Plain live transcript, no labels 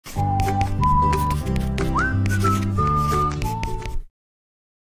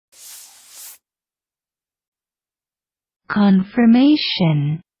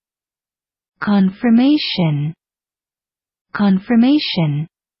confirmation, confirmation, confirmation.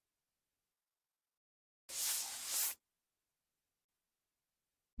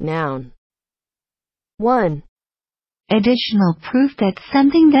 Noun. 1. Additional proof that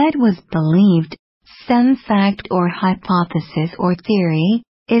something that was believed, some fact or hypothesis or theory,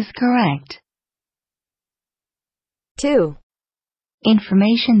 is correct. 2.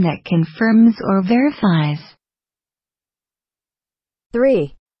 Information that confirms or verifies.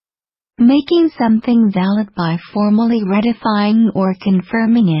 3. Making something valid by formally ratifying or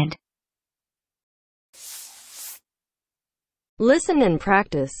confirming it. Listen and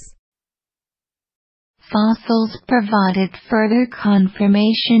practice. Fossils provided further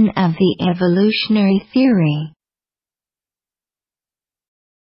confirmation of the evolutionary theory.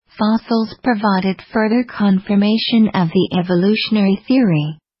 Fossils provided further confirmation of the evolutionary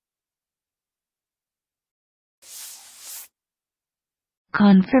theory.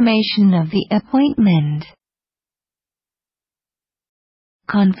 Confirmation of the appointment.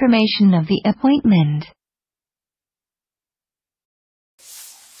 Confirmation of the appointment.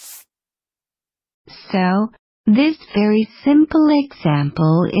 So, this very simple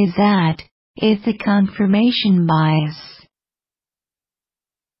example is a confirmation bias.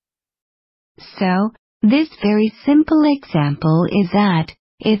 So, this very simple example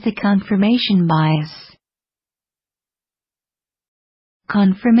is a confirmation bias.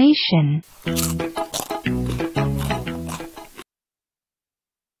 Confirmation.